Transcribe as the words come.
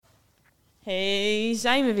Hey,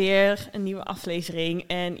 zijn we weer. Een nieuwe aflevering.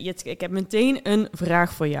 En ik heb meteen een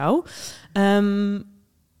vraag voor jou.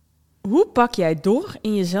 Hoe pak jij door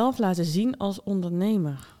in jezelf laten zien als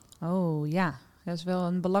ondernemer? Oh ja, dat is wel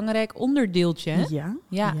een belangrijk onderdeeltje. Hè?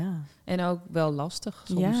 Ja. En ook wel lastig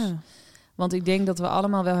soms. Ja. Want ik denk dat we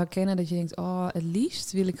allemaal wel herkennen dat je denkt... het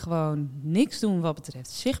liefst wil ik gewoon niks doen wat betreft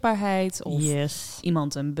zichtbaarheid. Of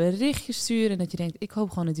iemand een berichtje sturen. En dat je denkt, ik hoop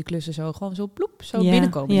gewoon dat die klussen zo ploep,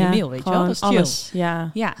 binnenkomen in je mail. Weet je wel? Dat is chill. Alles.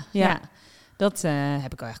 Ja. Dat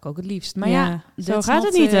heb ik eigenlijk ook het liefst. Maar ja, zo gaat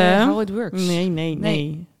het niet, hè? How it works.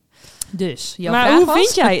 Nee. Dus, maar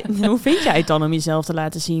hoe vind jij het dan om jezelf te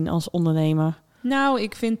laten zien als ondernemer? Nou,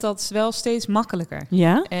 ik vind dat wel steeds makkelijker.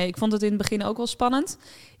 Ja? Ik vond het in het begin ook wel spannend.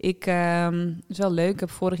 Het is wel leuk.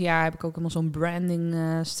 Vorig jaar heb ik ook helemaal zo'n branding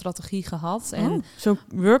strategie gehad. En zo'n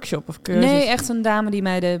workshop of cursus? Nee, echt een dame die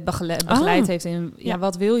mij begeleid heeft in... Ja,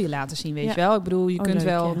 wat wil je laten zien, weet je wel? Ik bedoel, je kunt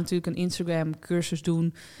wel natuurlijk een Instagram cursus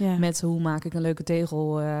doen... met hoe maak ik een leuke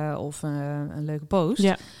tegel of een leuke post.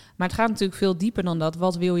 Ja. Maar het gaat natuurlijk veel dieper dan dat.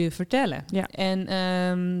 Wat wil je vertellen? Ja. En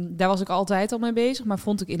daar was ik altijd al mee bezig. Maar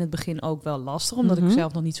vond ik in het begin ook wel lastig. Omdat ik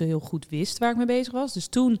zelf nog niet zo heel goed wist waar ik mee bezig was. Dus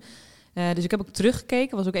toen... dus ik heb ook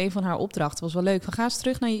teruggekeken. Was ook een van haar opdrachten. Was wel leuk. Ga eens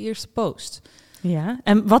terug naar je eerste post. Ja.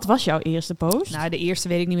 En wat was jouw eerste post? Nou, de eerste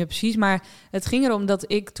weet ik niet meer precies. Maar het ging erom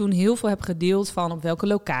dat ik toen heel veel heb gedeeld van op welke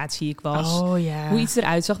locatie ik was. Hoe iets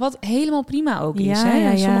eruit zag. Wat helemaal prima ook is. Hè?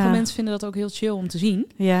 Ja. Sommige mensen vinden dat ook heel chill om te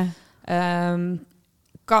zien. Ja.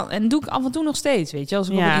 En doe ik af en toe nog steeds, weet je. Als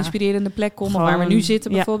ik op een inspirerende plek kom, of waar we nu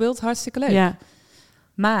zitten bijvoorbeeld, hartstikke leuk. Ja.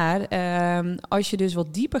 Maar als je dus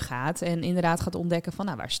wat dieper gaat en inderdaad gaat ontdekken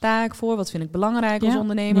van... waar sta ik voor? Wat vind ik belangrijk als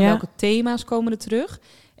ondernemer? Welke thema's komen er terug?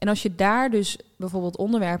 En als je daar dus bijvoorbeeld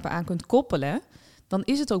onderwerpen aan kunt koppelen... dan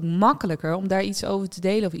is het ook makkelijker om daar iets over te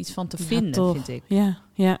delen of iets van te vinden, vind ik. Ja.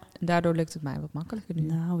 En daardoor lukt het mij wat makkelijker nu.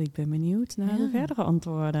 Nou, ik ben benieuwd naar de verdere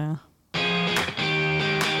antwoorden.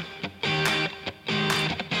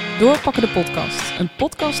 Doorpakken de podcast. Een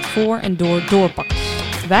podcast voor en door doorpakkers.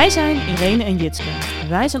 Wij zijn Irene en Jitske.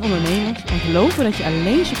 Wij zijn ondernemers en geloven dat je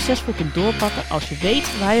alleen succesvol kunt doorpakken als je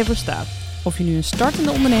weet waar je voor staat. Of je nu een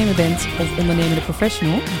startende ondernemer bent of ondernemende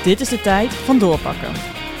professional. Dit is de tijd van doorpakken.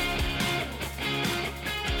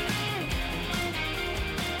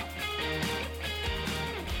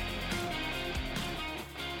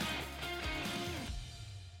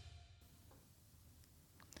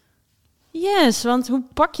 Yes, want hoe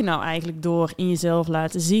pak je nou eigenlijk door in jezelf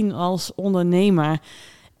laten zien als ondernemer?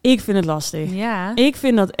 Ik vind het lastig. Ja. Ik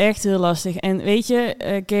vind dat echt heel lastig. En weet je,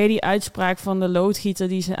 ken je die uitspraak van de loodgieter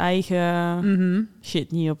die zijn eigen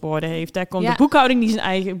shit niet op orde heeft? Daar komt de boekhouder die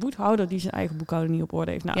zijn eigen boekhouding niet op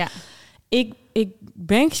orde heeft. Nou, ik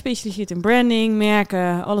ben gespecialiseerd in branding,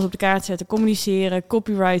 merken, alles op de kaart zetten, communiceren,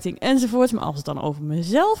 copywriting enzovoort. Maar als het dan over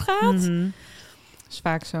mezelf gaat... is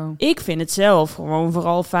vaak zo. Ik vind het zelf gewoon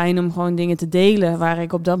vooral fijn om gewoon dingen te delen waar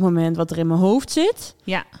ik op dat moment wat er in mijn hoofd zit.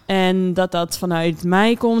 Ja. En dat vanuit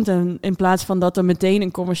mij komt en in plaats van dat er meteen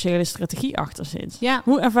een commerciële strategie achter zit. Ja.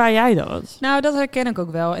 Hoe ervaar jij dat? Nou, dat herken ik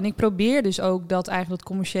ook wel. En ik probeer dus ook dat eigenlijk dat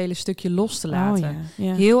commerciële stukje los te laten.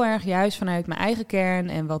 Ja. Heel erg juist vanuit mijn eigen kern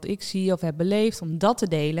en wat ik zie of heb beleefd om dat te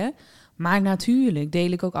delen. Maar natuurlijk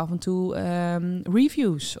deel ik ook af en toe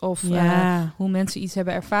reviews of hoe mensen iets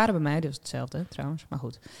hebben ervaren bij mij. Dus hetzelfde trouwens, maar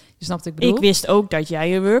goed. Je snapt wat ik bedoel. Ik wist ook dat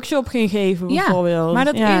jij een workshop ging geven bijvoorbeeld. Maar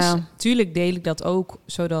dat is... Tuurlijk deel ik dat ook,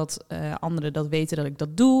 zodat anderen dat weten dat ik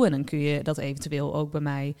dat doe. En dan kun je dat eventueel ook bij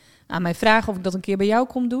mij aan mij vragen of ik dat een keer bij jou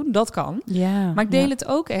kom doen. Dat kan. Ja, maar ik deel het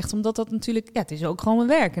ook echt, omdat dat natuurlijk... Ja, het is ook gewoon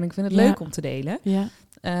mijn werk en ik vind het leuk om te delen. Ja.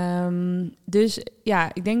 Dus ja,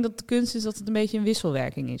 ik denk dat de kunst is dat het een beetje een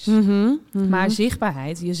wisselwerking is. Maar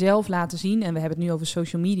zichtbaarheid, jezelf laten zien... en we hebben het nu over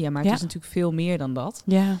social media... maar het is natuurlijk veel meer dan dat...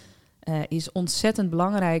 is ontzettend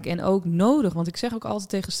belangrijk en ook nodig. Want ik zeg ook altijd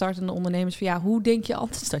tegen startende ondernemers... van hoe denk je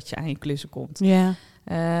anders dat je aan je klussen komt? Ja.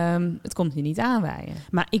 Het komt je niet aanwaaien.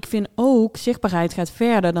 Maar ik vind ook, zichtbaarheid gaat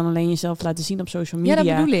verder dan alleen jezelf laten zien op social media. Ja,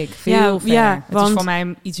 dat bedoel ik. Veel verder. Het is voor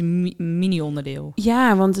mij iets mini-onderdeel.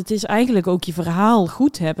 Ja, want het is eigenlijk ook je verhaal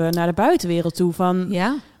goed hebben naar de buitenwereld toe. Van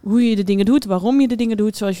hoe je de dingen doet, waarom je de dingen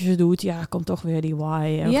doet zoals je ze doet. Ja, komt toch weer die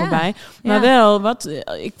why voorbij. Maar wel,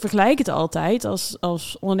 ik vergelijk het altijd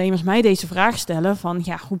als ondernemers mij deze vraag stellen. Van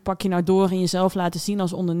hoe pak je nou door in jezelf laten zien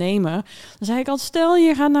als ondernemer? Dan zeg ik altijd, stel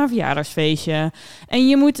je gaat naar een verjaardagsfeestje. En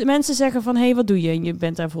je moet mensen zeggen van, hey, wat doe je? En je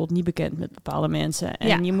bent daar bijvoorbeeld niet bekend met bepaalde mensen.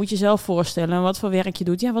 En je moet jezelf voorstellen wat voor werk je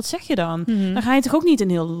doet. Ja, wat zeg je dan? Dan ga je toch ook niet een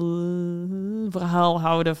heel verhaal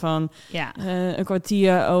houden van een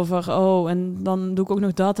kwartier over, en dan doe ik ook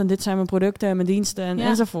nog dat. En dit zijn mijn producten en mijn diensten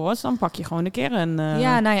enzovoort. Dan pak je gewoon de kern.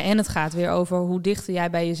 En het gaat weer over hoe dichter jij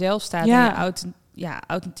bij jezelf staat. En je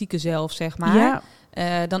authentieke zelf, zeg maar.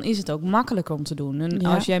 Dan is het ook makkelijker om te doen. En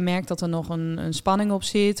als jij merkt dat er nog een spanning op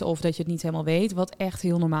zit, of dat je het niet helemaal weet, wat echt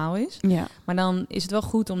heel normaal is. Ja. Maar dan is het wel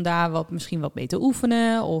goed om daar misschien wat mee te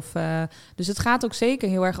oefenen. Dus het gaat ook zeker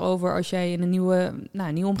heel erg over als jij in een nieuwe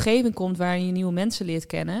omgeving komt waarin je nieuwe mensen leert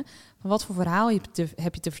kennen. Van wat voor verhaal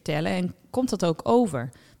heb je te vertellen en komt dat ook over?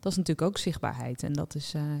 Dat is natuurlijk ook zichtbaarheid en dat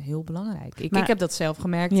is heel belangrijk. Ik heb dat zelf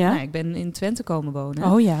gemerkt. Ja? Ik ben in Twente komen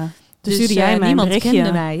wonen. Oh ja. Dus stuurde jij mij niemand berichtje.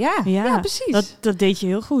 Kende mij. Ja, precies. Dat deed je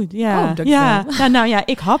heel goed. Ja. Oh, dankjewel.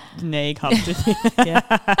 Ik had het niet.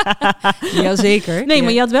 Jazeker. Nee,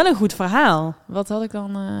 maar je had wel een goed verhaal. Wat had ik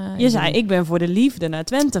dan? Je zei, ik ben voor de liefde naar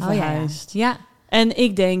Twente verhuisd. Ja. En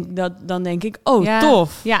dan denk ik,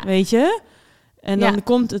 tof. Ja. Weet je? En dan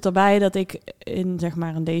komt het erbij dat ik in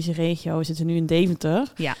deze regio, we zitten nu in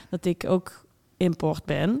Deventer, dat ik ook import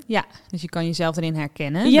ben. Ja, dus je kan jezelf erin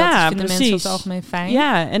herkennen. Ja, dat vinden mensen over het algemeen fijn.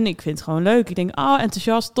 Ja, en ik vind het gewoon leuk. Ik denk,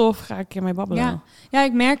 enthousiast, tof, ga ik een keer mee babbelen. Ja,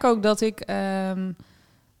 ik merk ook dat ik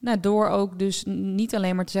door ook dus niet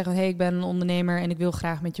alleen maar te zeggen, hey, ik ben een ondernemer en ik wil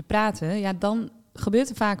graag met je praten. Ja, dan gebeurt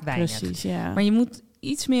er vaak weinig. Precies, ja. Maar je moet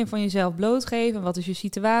iets meer van jezelf blootgeven. Wat is je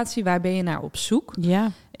situatie? Waar ben je naar op zoek?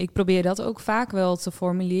 Ja. Ik probeer dat ook vaak wel te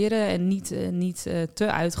formuleren en niet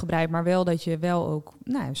te uitgebreid, maar wel dat je wel ook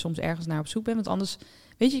soms ergens naar op zoek bent. Want anders,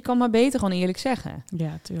 weet je kan maar beter gewoon eerlijk zeggen.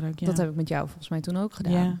 Ja, tuurlijk. Ja. Dat heb ik met jou volgens mij toen ook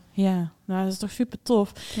gedaan. Ja. Nou, dat is toch super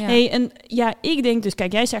tof. Ja. Hey, en ik denk dus,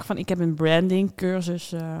 kijk, jij zegt van ik heb een branding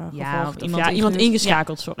cursus gevolgd. Iemand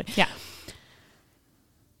ingeschakeld, sorry. Ja.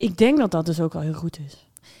 Ik denk dat dat dus ook al heel goed is.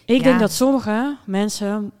 Ik denk dat sommige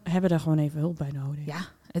mensen hebben daar gewoon even hulp bij nodig. Ja,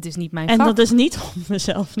 het is niet mijn vak. En dat is niet om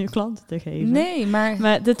mezelf nu klanten te geven. Nee,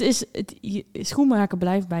 maar dat is schoenmaken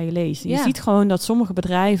blijft bij je lezen. Je ziet gewoon dat sommige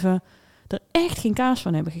bedrijven er echt geen kaas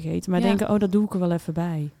van hebben gegeten, maar denken, dat doe ik er wel even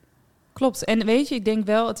bij. Klopt. En weet je, ik denk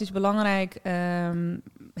wel, het is belangrijk.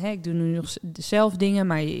 Ik doe nu nog zelf dingen,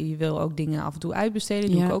 maar je wil ook dingen af en toe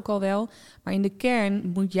uitbesteden. Doe ik ook al wel. Maar in de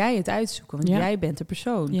kern moet jij het uitzoeken, want jij bent de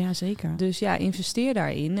persoon. Ja, zeker. Dus investeer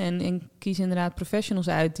daarin en kies inderdaad professionals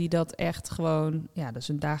uit die dat echt gewoon, dat is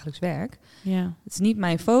hun dagelijks werk. Ja. Het is niet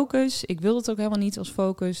mijn focus. Ik wil het ook helemaal niet als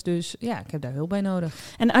focus. Dus ik heb daar hulp bij nodig.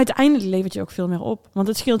 En uiteindelijk levert je ook veel meer op, want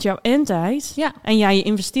het scheelt jou en tijd. Ja. En je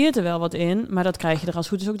investeert er wel wat in, maar dat krijg je er als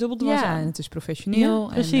goed is ook dubbel dwars aan. En het is professioneel.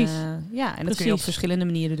 Ja, precies. En dat kun je op verschillende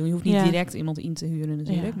manieren doen. Je hoeft niet direct iemand in te huren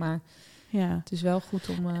natuurlijk, maar het is wel goed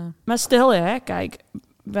om... Maar stel kijk,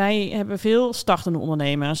 wij hebben veel startende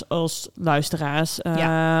ondernemers als luisteraars.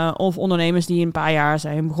 Of ondernemers die een paar jaar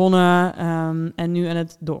zijn begonnen en nu aan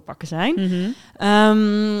het doorpakken zijn.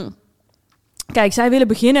 Mm-hmm. Kijk, zij willen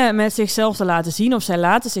beginnen met zichzelf te laten zien of zij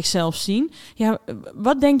laten zichzelf zien. Ja,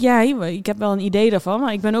 wat denk jij? Ik heb wel een idee daarvan,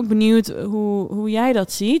 maar ik ben ook benieuwd hoe jij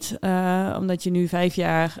dat ziet. Omdat je nu 5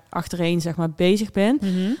 jaar achtereen bezig bent.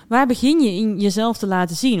 Mm-hmm. Waar begin je in jezelf te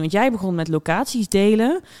laten zien? Want jij begon met locaties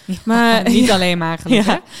delen. Maar niet alleen maar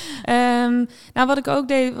gelukkig. Ja. Wat ik ook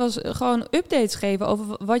deed was gewoon updates geven over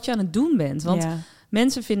wat je aan het doen bent. Want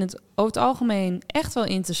mensen vinden het over het algemeen echt wel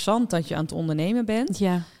interessant dat je aan het ondernemen bent.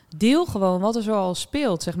 Ja. Deel gewoon wat er zoal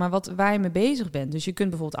speelt, waar je mee bezig bent. Dus je kunt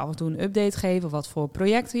bijvoorbeeld af en toe een update geven wat voor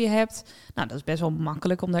projecten je hebt. Nou, dat is best wel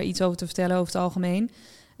makkelijk om daar iets over te vertellen over het algemeen.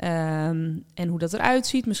 En hoe dat eruit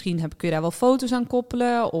ziet. Misschien kun je daar wel foto's aan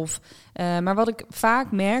koppelen. Maar wat ik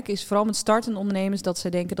vaak merk is vooral met startende ondernemers dat ze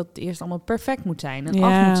denken dat het eerst allemaal perfect moet zijn en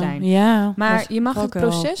af moet zijn. Ja, maar je mag het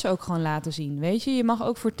proces ook gewoon laten zien. Weet je mag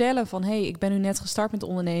ook vertellen van ik ben nu net gestart met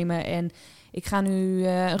ondernemen en ik ga nu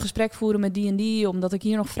een gesprek voeren met die en die, omdat ik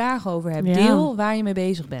hier nog vragen over heb. Ja. Deel waar je mee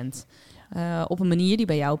bezig bent. Op een manier die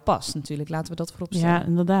bij jou past natuurlijk. Laten we dat voorop stellen. Ja,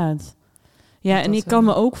 inderdaad. Ja, en ik kan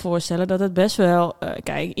me ook voorstellen dat het best wel...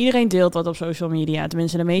 kijk, iedereen deelt wat op social media.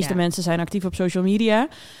 Tenminste, de meeste mensen zijn actief op social media.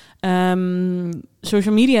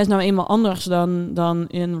 Social media is nou eenmaal anders dan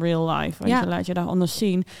in real life. Want je laat je daar anders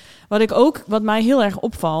zien. Wat mij heel erg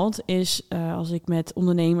opvalt is, als ik met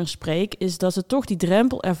ondernemers spreek, is dat ze toch die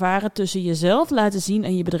drempel ervaren tussen jezelf laten zien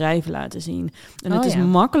en je bedrijf laten zien. En het is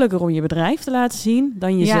makkelijker om je bedrijf te laten zien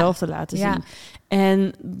dan jezelf te laten zien.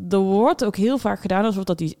 En er wordt ook heel vaak gedaan alsof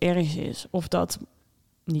dat iets ergs is. Of dat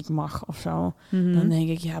niet mag of zo. Mm-hmm. Dan denk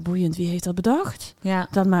ik, boeiend, wie heeft dat bedacht? Ja.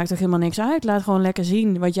 Dat maakt toch helemaal niks uit? Laat gewoon lekker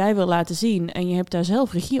zien wat jij wil laten zien. En je hebt daar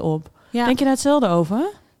zelf regie op. Ja. Denk je daar hetzelfde over?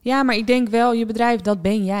 Ja, maar ik denk wel, je bedrijf, dat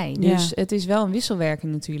ben jij. Dus het is wel een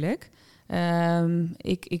wisselwerking natuurlijk.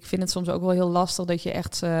 Ik vind het soms ook wel heel lastig dat je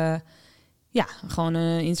echt... gewoon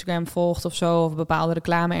Instagram volgt of zo, of bepaalde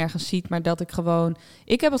reclame ergens ziet, maar dat ik gewoon...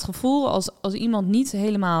 Ik heb het gevoel, als iemand niet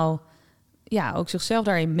helemaal... ook zichzelf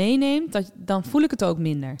daarin meeneemt, dan voel ik het ook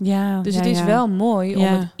minder. Ja, dus het is wel mooi om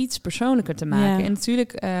het iets persoonlijker te maken. Ja. En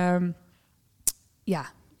natuurlijk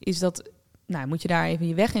is dat... Nou, moet je daar even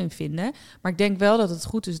je weg in vinden. Maar ik denk wel dat het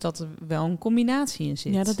goed is dat er wel een combinatie in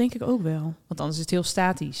zit. Ja, dat denk ik ook wel. Want anders is het heel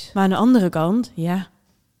statisch. Maar aan de andere kant,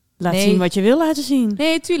 laat zien wat je wil laten zien.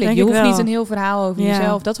 Nee, tuurlijk. Denk je hoeft wel. niet een heel verhaal over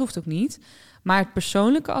jezelf. Dat hoeft ook niet. Maar het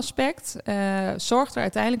persoonlijke aspect zorgt er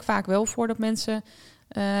uiteindelijk vaak wel voor dat mensen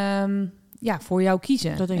voor jou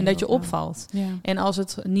kiezen. En dat je opvalt. Ja. En als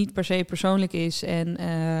het niet per se persoonlijk is en...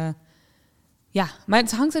 maar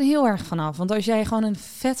het hangt er heel erg vanaf. Want als jij gewoon een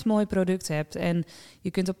vet mooi product hebt... en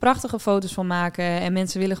je kunt er prachtige foto's van maken... en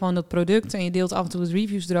mensen willen gewoon dat product... en je deelt af en toe wat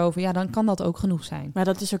reviews erover... dan kan dat ook genoeg zijn. Maar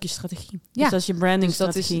dat is ook je strategie. Dus dat is je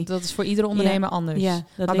brandingstrategie. Dus dat is voor iedere ondernemer anders. Ja,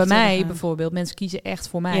 maar bij mij bijvoorbeeld... mensen kiezen echt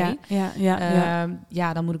voor mij.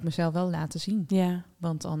 Dan moet ik mezelf wel laten zien. Ja.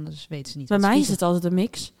 Want anders weten ze niet bij wat mij ze is het altijd een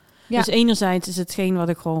mix. Ja. Dus enerzijds is hetgeen wat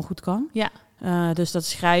ik gewoon goed kan. Ja. Dus dat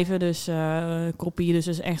schrijven, dus kopie,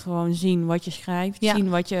 dus echt gewoon zien wat je schrijft, zien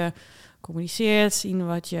wat je communiceert, zien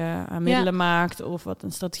wat je aan middelen maakt of wat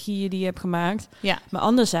een strategie die je hebt gemaakt. Ja. Maar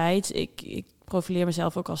anderzijds, ik profileer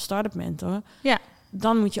mezelf ook als start-up mentor. Ja.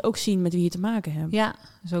 Dan moet je ook zien met wie je te maken hebt. Ja,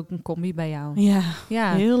 dat is ook een combi bij jou.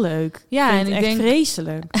 Ja, heel leuk. Ja, ik vind het echt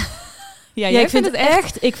vreselijk. Ik vind het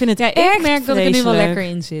echt. Ik vind het echt. Ik merk dat ik er nu wel lekker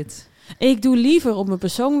in zit. Ik doe liever op mijn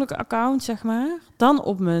persoonlijke account, zeg maar, dan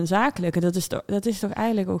op mijn zakelijke. Dat is toch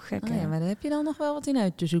eigenlijk ook gek, hè? Ja, maar daar heb je dan nog wel wat in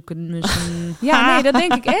uit te zoeken misschien. Dat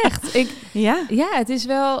denk ik echt. Het is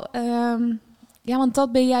wel... want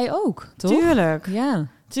dat ben jij ook, toch? Tuurlijk. Ja.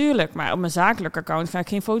 Tuurlijk, maar op mijn zakelijke account ga ik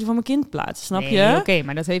geen foto van mijn kind plaatsen, snap je? Oké,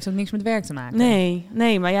 maar dat heeft ook niks met werk te maken.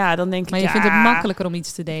 Nee, maar dan denk ik... Maar je vindt het makkelijker om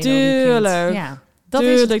iets te delen. Tuurlijk. Ja.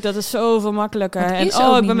 Dat is zoveel makkelijker. En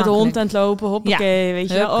ik ben met de hond aan het lopen, hoppakee, weet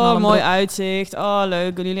je. Mooi uitzicht.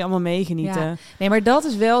 Leuk, willen jullie allemaal meegenieten. Ja. Nee, maar dat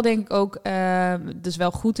is wel, denk ik ook, dus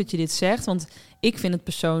wel goed dat je dit zegt. Want ik vind het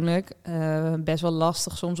persoonlijk best wel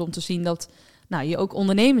lastig soms om te zien dat je ook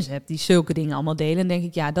ondernemers hebt die zulke dingen allemaal delen. En denk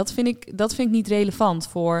ik, dat vind ik niet relevant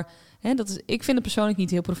voor... ik vind het persoonlijk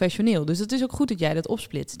niet heel professioneel. Dus het is ook goed dat jij dat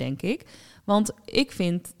opsplitst, denk ik. Want ik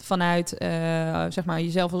vind vanuit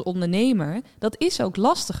jezelf als ondernemer... dat is ook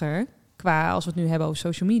lastiger, als we het nu hebben over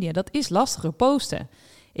social media... dat is lastiger posten.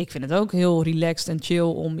 Ik vind het ook heel relaxed en chill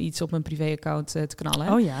om iets op mijn privéaccount te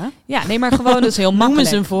knallen. Oh ja? Ja, nee, maar gewoon, dat is heel makkelijk. Noem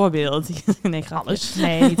eens een voorbeeld. Nee, alles.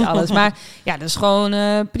 Nee, niet alles. Maar dat is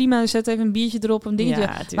gewoon prima. Zet even een biertje erop, een dingetje.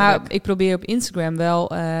 Ja, maar ik probeer op Instagram wel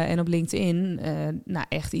en op LinkedIn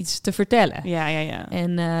echt iets te vertellen. Ja.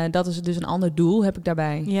 En dat is dus een ander doel, heb ik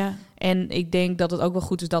daarbij. Ja. En ik denk dat het ook wel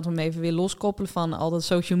goed is dat we hem even weer loskoppelen van al dat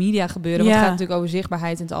social media gebeuren. Want het gaat natuurlijk over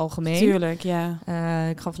zichtbaarheid in het algemeen. Tuurlijk, ja.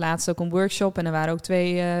 Ik gaf laatst ook een workshop en er waren ook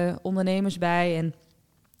 2 ondernemers bij. En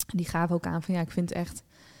die gaven ook aan van ik vind het echt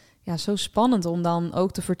zo spannend om dan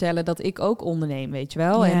ook te vertellen dat ik ook onderneem, weet je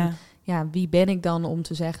wel. Ja. En wie ben ik dan om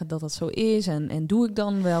te zeggen dat dat zo is? En doe ik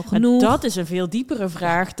dan wel genoeg? En dat is een veel diepere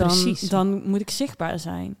vraag dan moet ik zichtbaar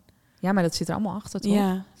zijn. Ja, maar dat zit er allemaal achter, toch?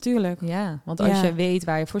 Ja, tuurlijk. Ja, want als je weet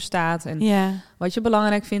waar je voor staat en wat je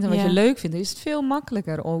belangrijk vindt en wat je leuk vindt, is het veel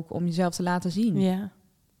makkelijker ook om jezelf te laten zien.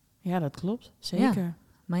 Ja, dat klopt. Zeker. Ja.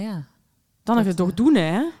 Maar dan even het toch doen,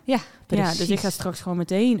 hè? Ja, precies. Ja, dus ik ga straks gewoon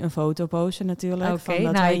meteen een foto posten natuurlijk.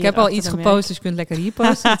 Oké, ik heb al iets gepost, dus je kunt lekker hier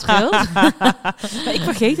posten. Het scheelt. Ik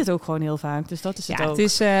vergeet het ook gewoon heel vaak, dus dat is het ook.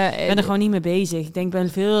 Ik ben er gewoon niet mee bezig. Ik ben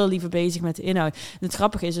veel liever bezig met de inhoud. En het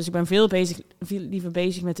grappige is, dus ik ben veel liever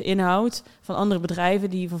bezig met de inhoud van andere bedrijven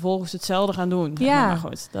die vervolgens hetzelfde gaan doen. Ja. Maar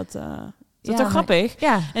goed, dat is toch grappig?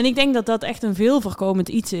 Ja. En ik denk dat dat echt een veel voorkomend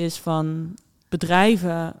iets is van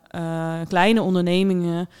bedrijven, kleine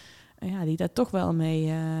ondernemingen, die daar toch wel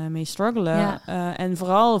mee struggelen. Ja. En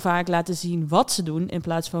vooral vaak laten zien wat ze doen in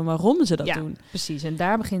plaats van waarom ze dat doen. Precies. En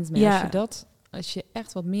daar begint het mee. Als je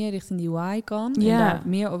echt wat meer richting die why kan en daar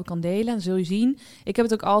meer over kan delen, dan zul je zien. Ik heb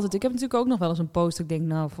natuurlijk ook nog wel eens een post. Ik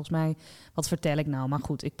denk, volgens mij, wat vertel ik nou? Maar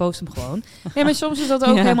goed, ik post hem gewoon. Nee, maar soms is dat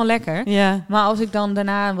ook helemaal lekker. Ja. Maar als ik dan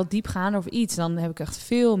daarna wat diep ga over iets, dan heb ik echt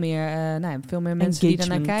veel meer mensen die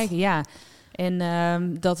daarnaar kijken. Ja.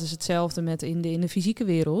 En dat is hetzelfde met in de fysieke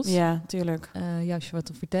wereld. Ja, tuurlijk. Als je wat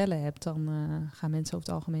te vertellen hebt, dan gaan mensen over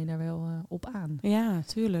het algemeen daar wel op aan. Ja,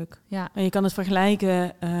 tuurlijk. Ja. En je kan het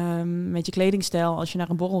vergelijken met je kledingstijl als je naar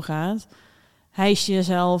een borrel gaat. Hijs je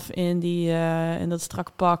jezelf in dat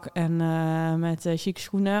strakke pak en met chique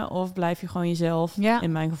schoenen? Of blijf je gewoon jezelf,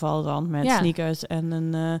 in mijn geval dan, met sneakers en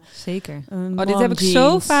een zeker. Dit heb ik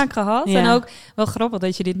zo vaak gehad. Ja. En ook wel grappig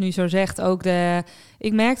dat je dit nu zo zegt. Ook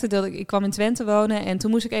ik merkte dat ik kwam in Twente wonen en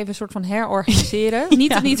toen moest ik even een soort van herorganiseren.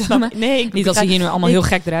 Niet dat ze hier nu allemaal heel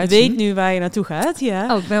gek eruit zien. Ik weet nu waar je naartoe gaat,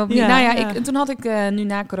 ja. Toen had ik nu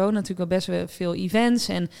na corona natuurlijk wel best wel veel events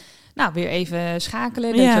en nou, weer even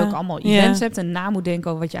schakelen. Dat je ook allemaal events hebt en na moet denken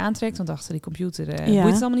over wat je aantrekt. Want achter die computer boeit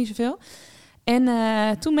het allemaal niet zoveel. En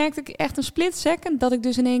toen merkte ik echt een split second dat ik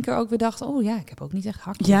dus in één keer ook weer dacht... oh ja, ik heb ook niet echt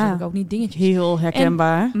hakjes, ik heb ook niet dingetjes. Heel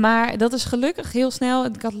herkenbaar. Maar dat is gelukkig heel snel.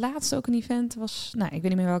 Ik had laatst ook een event, ik weet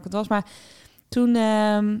niet meer welke het was, maar toen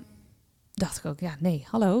dacht ik ook,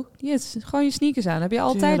 hallo, gewoon je sneakers aan. Dat heb je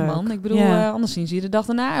altijd, man. Ik bedoel, anders zien ze je de dag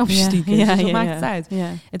daarna op je sneakers. Dus dat maakt het uit. Ja.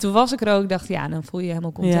 En toen was ik er ook, dacht dan voel je je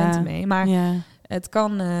helemaal content mee. Maar het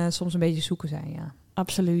kan soms een beetje zoeken zijn, ja.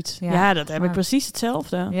 Absoluut. Ja, dat heb ik precies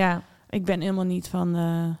hetzelfde. Ja. Ik ben helemaal niet van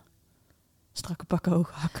strakke pakken,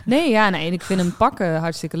 hoge hakken. Nee, ik vind hem pakken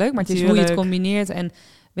hartstikke leuk. Maar het is hoe je het combineert. En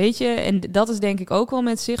weet je, en dat is denk ik ook wel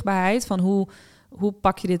met zichtbaarheid. Van hoe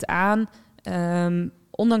pak je dit aan?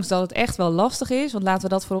 Ondanks dat het echt wel lastig is. Want laten we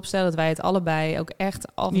dat vooropstellen dat wij het allebei ook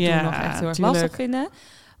echt af en toe nog echt heel erg lastig vinden.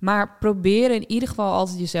 Maar probeer in ieder geval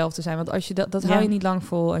altijd jezelf te zijn. Want als je dat hou je niet lang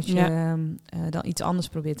vol als je dan iets anders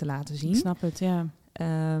probeert te laten zien. Ik snap het, ja.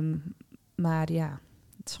 Maar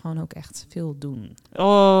het is gewoon ook echt veel doen.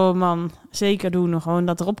 Oh man, zeker doen. Gewoon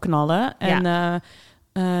dat erop knallen. En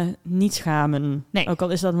niet schamen. Nee. Ook al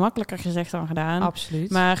is dat makkelijker gezegd dan gedaan.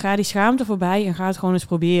 Absoluut. Maar ga die schaamte voorbij en ga het gewoon eens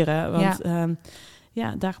proberen. Want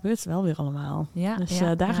daar gebeurt het wel weer allemaal. Ja, dus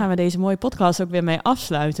daar gaan we deze mooie podcast ook weer mee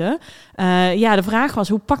afsluiten. De vraag was,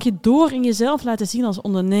 hoe pak je door in jezelf laten zien als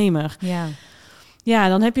ondernemer? Ja,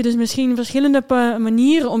 dan heb je dus misschien verschillende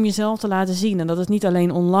manieren om jezelf te laten zien. En dat is niet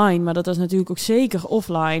alleen online, maar dat is natuurlijk ook zeker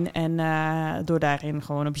offline. En door daarin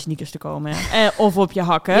gewoon op je sneakers te komen. Of op je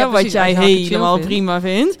hakken, wat jij helemaal prima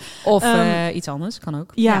vindt. Of iets anders, kan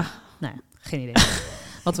ook. Ja. Nou, geen idee.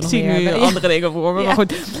 Wat we nog meer hebben. Andere dingen voor me, maar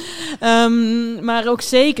goed. Maar ook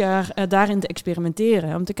zeker daarin te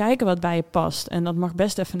experimenteren. Om te kijken wat bij je past. En dat mag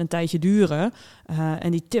best even een tijdje duren.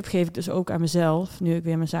 En die tip geef ik dus ook aan mezelf. Nu ik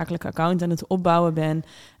weer mijn zakelijke account aan het opbouwen ben.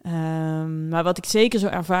 Maar wat ik zeker zo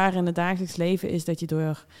ervaar in het dagelijks leven is dat je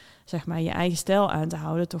door zeg maar je eigen stijl aan te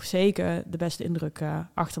houden toch zeker de beste indruk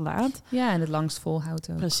achterlaat. Ja, en het langst volhoudt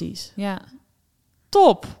ook. Precies. Ja.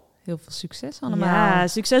 Top! Heel veel succes allemaal. Ja,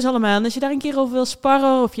 succes allemaal. En als je daar een keer over wil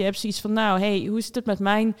sparren of je hebt zoiets van, hoe zit het met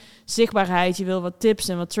mijn zichtbaarheid? Je wil wat tips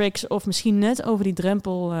en wat tricks of misschien net over die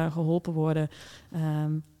drempel geholpen worden.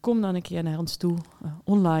 Kom dan een keer naar ons toe,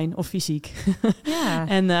 online of fysiek. Ja.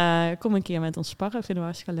 En kom een keer met ons sparren, vinden we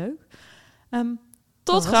hartstikke leuk.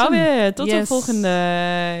 Tot gauw weer. Tot de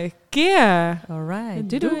volgende keer.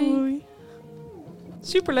 Alright. Doei.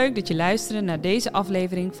 Superleuk dat je luisterde naar deze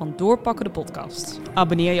aflevering van Doorpakken de podcast.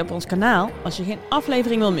 Abonneer je op ons kanaal als je geen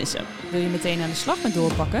aflevering wil missen. Wil je meteen aan de slag met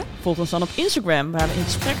doorpakken? Volg ons dan op Instagram waar we in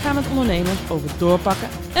gesprek gaan met ondernemers over doorpakken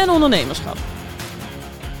en ondernemerschap.